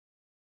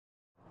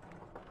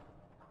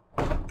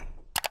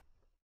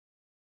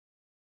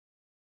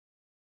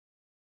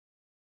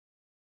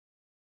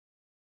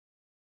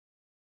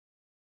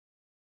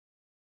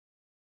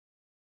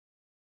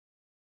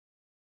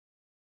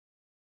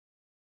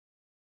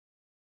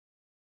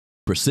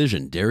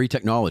Precision dairy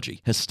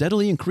technology has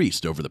steadily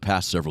increased over the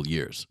past several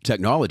years.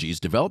 Technologies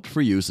developed for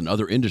use in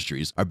other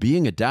industries are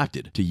being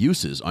adapted to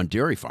uses on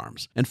dairy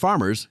farms, and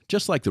farmers,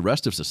 just like the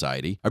rest of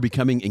society, are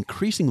becoming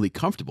increasingly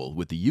comfortable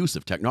with the use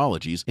of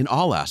technologies in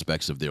all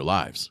aspects of their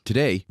lives.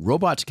 Today,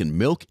 robots can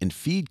milk and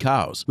feed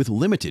cows with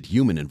limited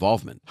human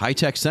involvement.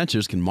 High-tech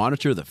sensors can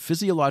monitor the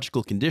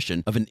physiological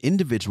condition of an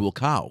individual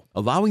cow,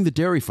 allowing the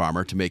dairy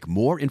farmer to make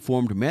more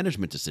informed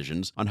management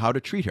decisions on how to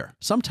treat her,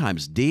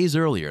 sometimes days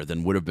earlier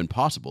than would have been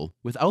possible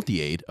without the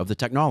aid of the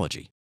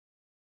technology.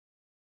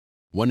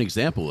 One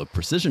example of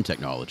precision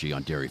technology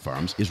on dairy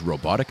farms is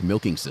robotic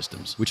milking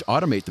systems, which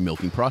automate the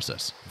milking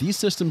process. These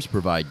systems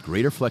provide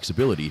greater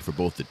flexibility for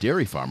both the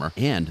dairy farmer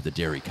and the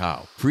dairy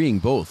cow, freeing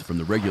both from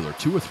the regular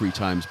 2 or 3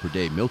 times per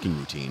day milking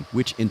routine,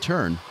 which in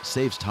turn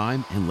saves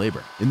time and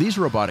labor. In these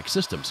robotic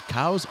systems,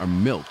 cows are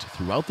milked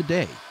throughout the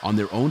day on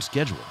their own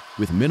schedule,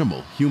 with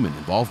minimal human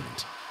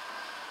involvement.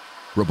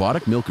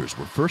 Robotic milkers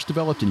were first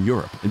developed in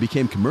Europe and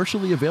became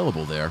commercially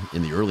available there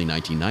in the early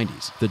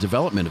 1990s. The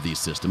development of these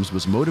systems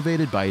was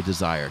motivated by a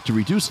desire to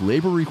reduce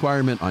labor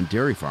requirement on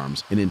dairy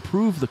farms and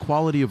improve the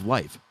quality of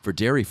life for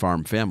dairy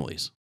farm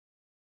families.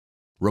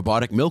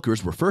 Robotic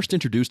milkers were first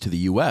introduced to the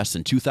U.S.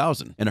 in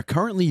 2000 and are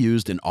currently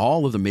used in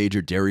all of the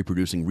major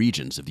dairy-producing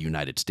regions of the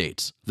United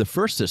States. The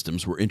first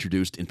systems were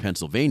introduced in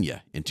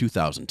Pennsylvania in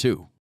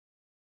 2002.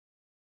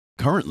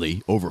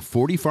 Currently, over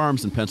 40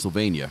 farms in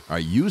Pennsylvania are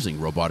using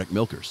robotic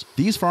milkers.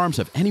 These farms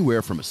have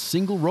anywhere from a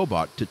single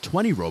robot to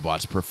 20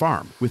 robots per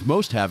farm, with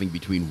most having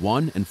between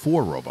 1 and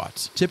 4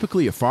 robots.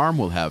 Typically, a farm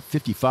will have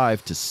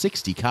 55 to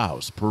 60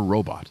 cows per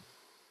robot.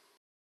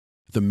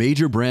 The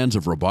major brands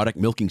of robotic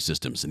milking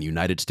systems in the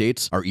United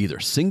States are either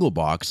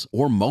single-box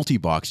or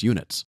multi-box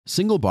units.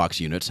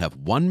 Single-box units have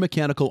 1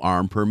 mechanical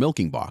arm per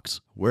milking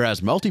box,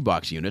 whereas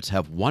multi-box units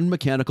have 1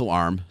 mechanical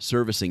arm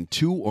servicing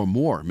 2 or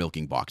more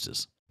milking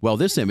boxes. While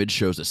this image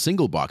shows a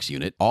single-box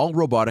unit, all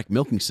robotic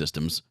milking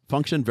systems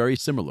function very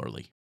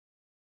similarly.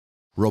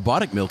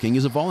 Robotic milking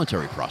is a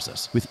voluntary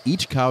process, with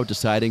each cow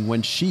deciding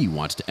when she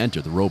wants to enter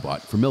the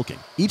robot for milking.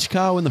 Each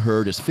cow in the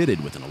herd is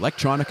fitted with an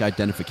electronic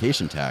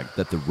identification tag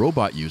that the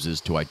robot uses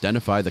to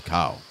identify the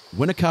cow.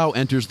 When a cow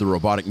enters the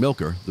robotic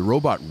milker, the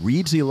robot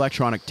reads the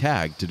electronic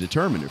tag to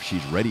determine if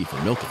she's ready for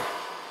milking.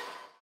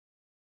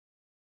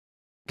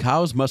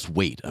 Cows must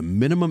wait a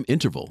minimum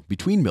interval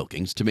between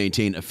milkings to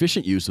maintain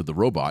efficient use of the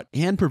robot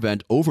and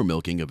prevent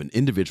overmilking of an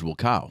individual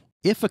cow.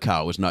 If a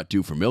cow is not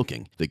due for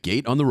milking, the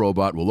gate on the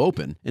robot will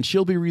open and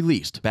she'll be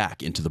released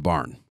back into the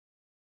barn.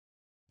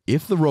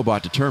 If the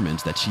robot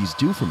determines that she's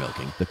due for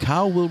milking, the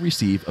cow will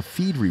receive a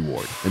feed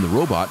reward and the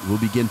robot will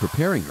begin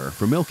preparing her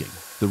for milking.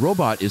 The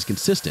robot is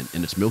consistent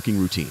in its milking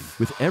routine,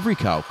 with every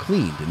cow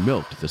cleaned and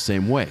milked the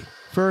same way.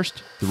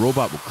 First, the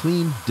robot will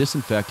clean,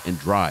 disinfect, and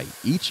dry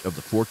each of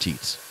the 4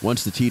 teats.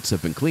 Once the teats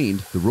have been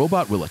cleaned, the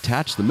robot will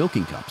attach the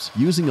milking cups,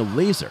 using a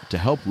laser to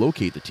help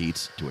locate the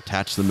teats to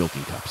attach the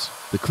milking cups.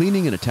 The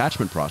cleaning and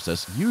attachment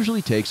process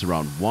usually takes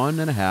around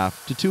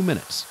 1.5 to 2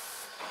 minutes.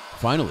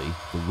 Finally,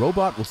 the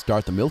robot will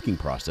start the milking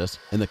process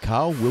and the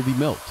cow will be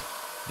milked.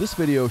 This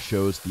video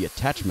shows the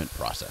attachment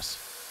process.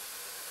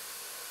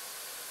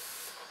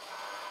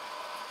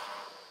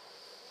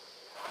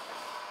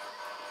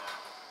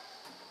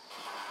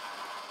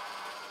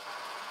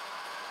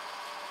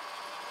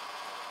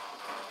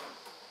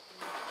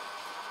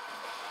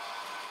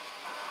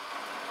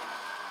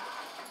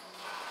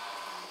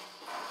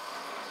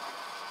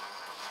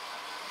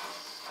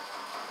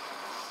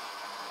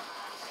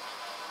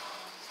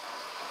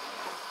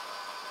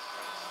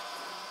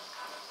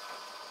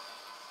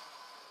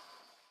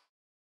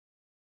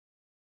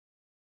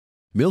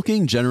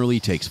 Milking generally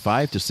takes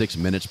 5 to 6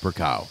 minutes per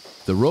cow.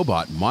 The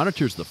robot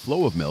monitors the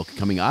flow of milk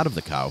coming out of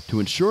the cow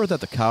to ensure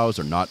that the cows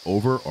are not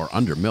over or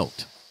under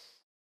milked.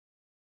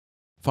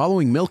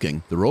 Following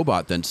milking, the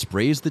robot then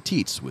sprays the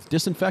teats with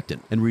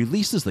disinfectant and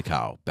releases the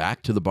cow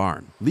back to the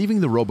barn,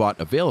 leaving the robot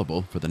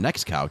available for the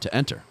next cow to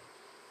enter.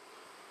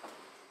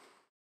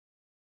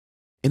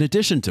 In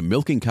addition to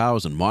milking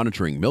cows and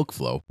monitoring milk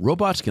flow,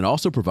 robots can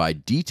also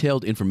provide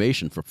detailed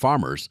information for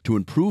farmers to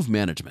improve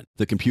management.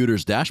 The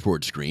computer's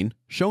dashboard screen,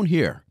 shown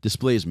here,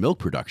 displays milk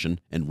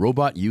production and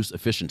robot use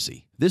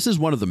efficiency. This is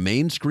one of the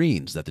main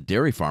screens that the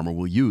dairy farmer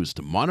will use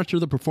to monitor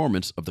the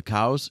performance of the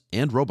cows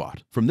and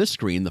robot. From this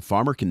screen, the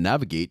farmer can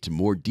navigate to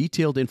more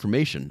detailed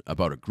information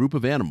about a group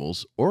of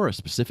animals or a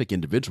specific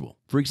individual.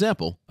 For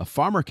example, a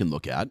farmer can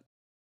look at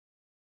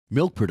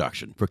milk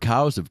production for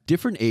cows of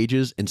different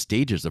ages and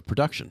stages of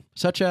production,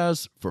 such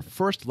as for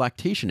first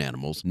lactation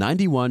animals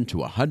 91 to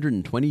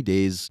 120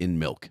 days in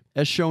milk,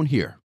 as shown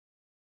here.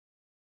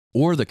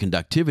 Or the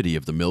conductivity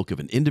of the milk of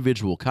an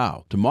individual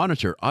cow to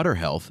monitor udder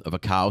health of a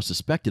cow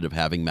suspected of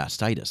having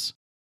mastitis.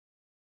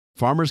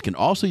 Farmers can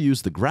also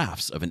use the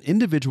graphs of an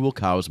individual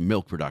cow's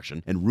milk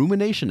production and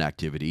rumination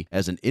activity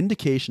as an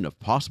indication of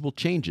possible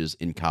changes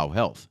in cow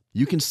health.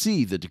 You can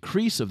see the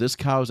decrease of this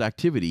cow's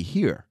activity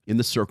here in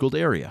the circled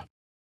area.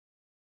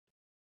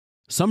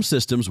 Some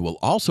systems will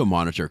also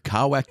monitor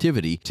cow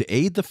activity to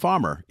aid the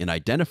farmer in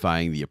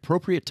identifying the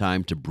appropriate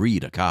time to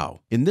breed a cow.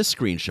 In this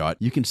screenshot,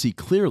 you can see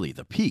clearly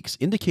the peaks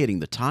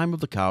indicating the time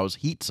of the cow's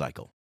heat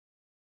cycle.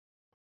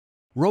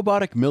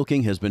 Robotic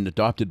milking has been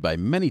adopted by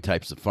many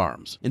types of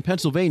farms. In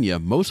Pennsylvania,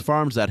 most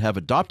farms that have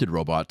adopted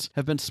robots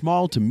have been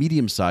small to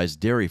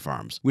medium-sized dairy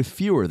farms with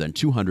fewer than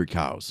 200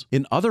 cows.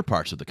 In other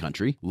parts of the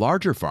country,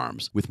 larger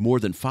farms with more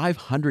than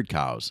 500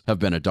 cows have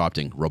been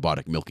adopting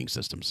robotic milking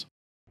systems.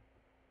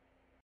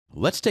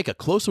 Let's take a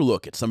closer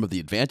look at some of the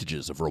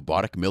advantages of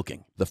robotic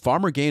milking. The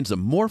farmer gains a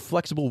more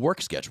flexible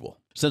work schedule.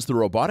 Since the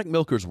robotic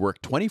milkers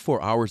work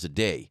 24 hours a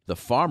day, the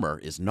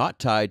farmer is not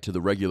tied to the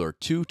regular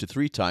 2 to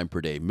 3 time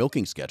per day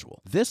milking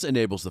schedule. This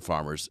enables the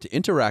farmers to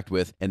interact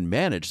with and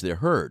manage their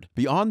herd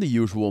beyond the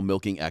usual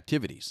milking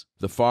activities.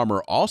 The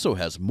farmer also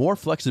has more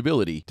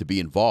flexibility to be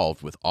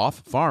involved with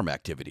off-farm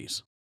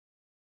activities.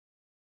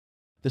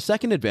 The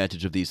second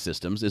advantage of these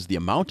systems is the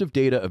amount of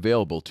data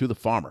available to the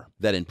farmer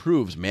that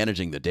improves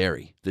managing the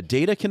dairy. The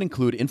data can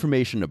include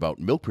information about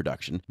milk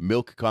production,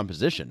 milk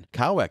composition,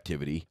 cow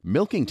activity,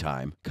 milking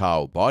time,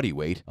 cow body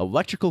weight,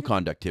 electrical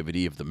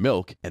conductivity of the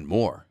milk, and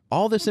more.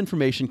 All this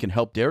information can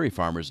help dairy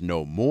farmers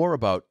know more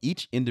about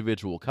each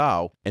individual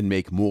cow and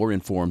make more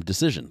informed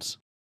decisions.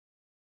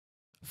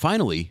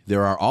 Finally,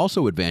 there are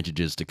also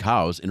advantages to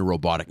cows in a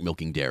robotic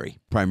milking dairy,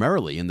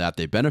 primarily in that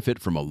they benefit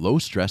from a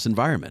low-stress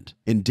environment.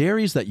 In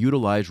dairies that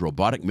utilize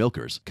robotic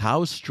milkers,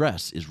 cows'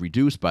 stress is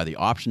reduced by the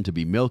option to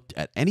be milked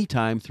at any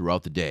time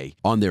throughout the day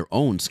on their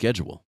own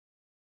schedule.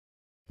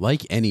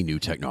 Like any new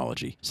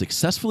technology,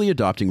 successfully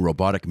adopting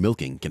robotic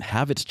milking can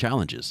have its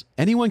challenges.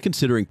 Anyone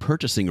considering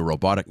purchasing a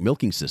robotic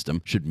milking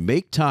system should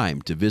make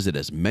time to visit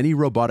as many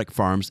robotic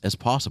farms as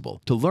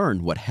possible to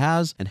learn what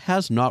has and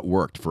has not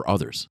worked for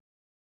others.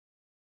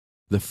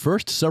 The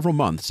first several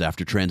months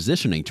after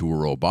transitioning to a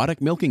robotic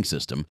milking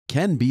system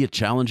can be a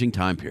challenging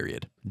time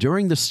period.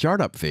 During the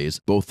startup phase,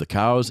 both the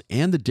cows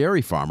and the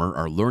dairy farmer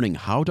are learning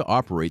how to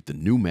operate the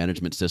new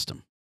management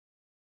system.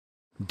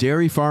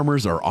 Dairy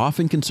farmers are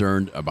often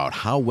concerned about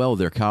how well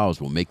their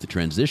cows will make the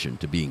transition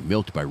to being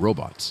milked by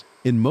robots.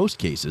 In most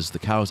cases, the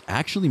cows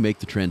actually make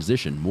the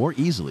transition more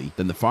easily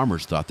than the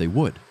farmers thought they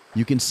would.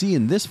 You can see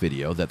in this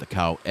video that the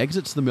cow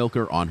exits the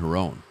milker on her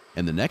own,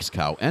 and the next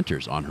cow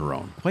enters on her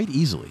own quite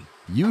easily.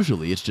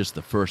 Usually, it's just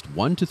the first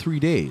 1 to 3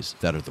 days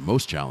that are the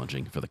most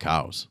challenging for the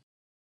cows.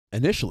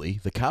 Initially,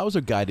 the cows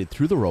are guided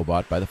through the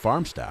robot by the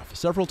farm staff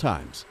several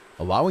times,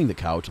 allowing the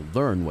cow to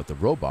learn what the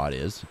robot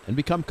is and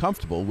become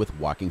comfortable with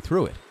walking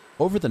through it.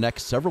 Over the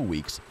next several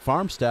weeks,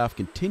 farm staff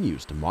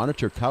continues to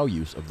monitor cow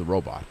use of the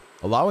robot,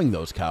 allowing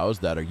those cows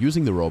that are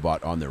using the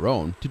robot on their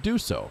own to do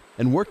so,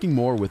 and working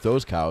more with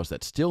those cows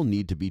that still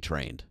need to be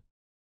trained.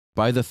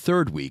 By the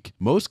 3rd week,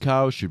 most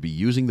cows should be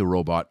using the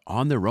robot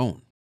on their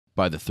own.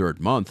 By the 3rd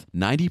month,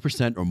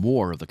 90% or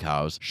more of the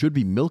cows should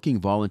be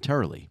milking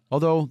voluntarily,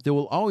 although there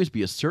will always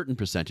be a certain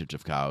percentage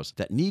of cows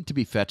that need to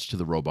be fetched to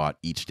the robot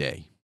each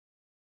day.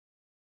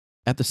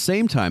 At the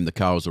same time the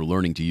cows are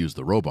learning to use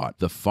the robot,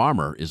 the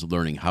farmer is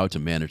learning how to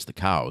manage the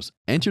cows,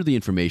 enter the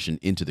information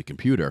into the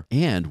computer,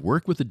 and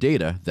work with the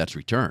data that's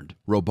returned.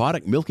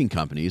 Robotic milking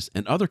companies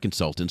and other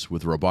consultants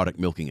with robotic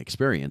milking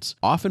experience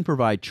often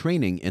provide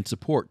training and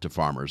support to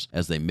farmers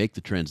as they make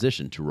the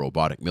transition to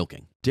robotic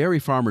milking. Dairy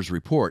farmers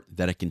report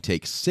that it can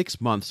take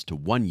 6 months to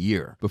 1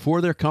 year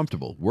before they're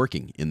comfortable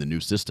working in the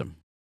new system.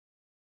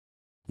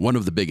 One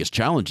of the biggest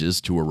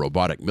challenges to a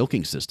robotic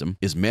milking system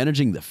is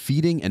managing the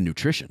feeding and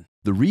nutrition.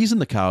 The reason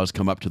the cows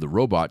come up to the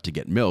robot to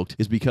get milked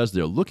is because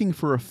they're looking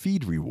for a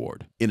feed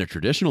reward. In a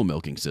traditional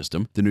milking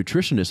system, the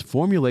nutritionist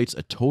formulates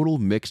a total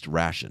mixed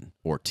ration,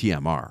 or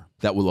TMR,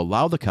 that will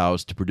allow the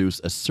cows to produce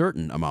a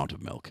certain amount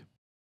of milk.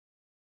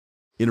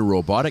 In a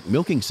robotic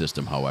milking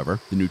system, however,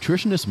 the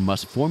nutritionist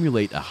must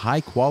formulate a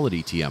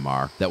high-quality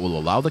TMR that will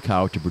allow the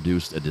cow to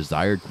produce a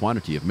desired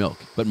quantity of milk,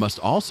 but must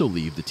also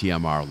leave the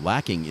TMR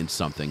lacking in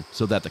something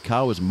so that the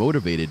cow is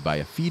motivated by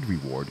a feed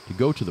reward to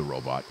go to the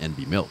robot and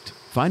be milked.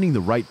 Finding the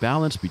right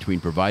balance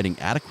between providing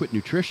adequate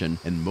nutrition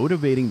and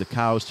motivating the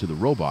cows to the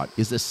robot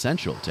is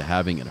essential to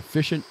having an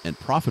efficient and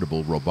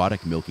profitable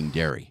robotic milking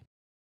dairy.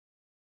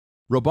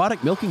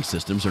 Robotic milking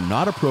systems are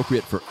not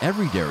appropriate for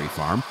every dairy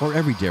farm or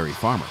every dairy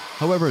farmer.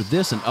 However,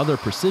 this and other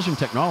precision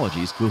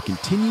technologies will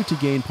continue to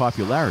gain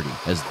popularity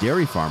as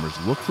dairy farmers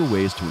look for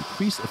ways to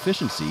increase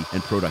efficiency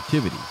and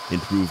productivity,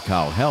 improve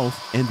cow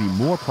health, and be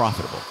more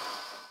profitable.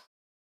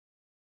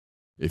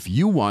 If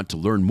you want to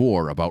learn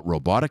more about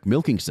robotic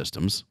milking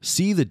systems,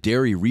 see the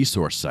Dairy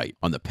Resource site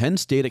on the Penn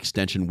State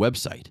Extension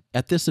website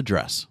at this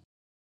address.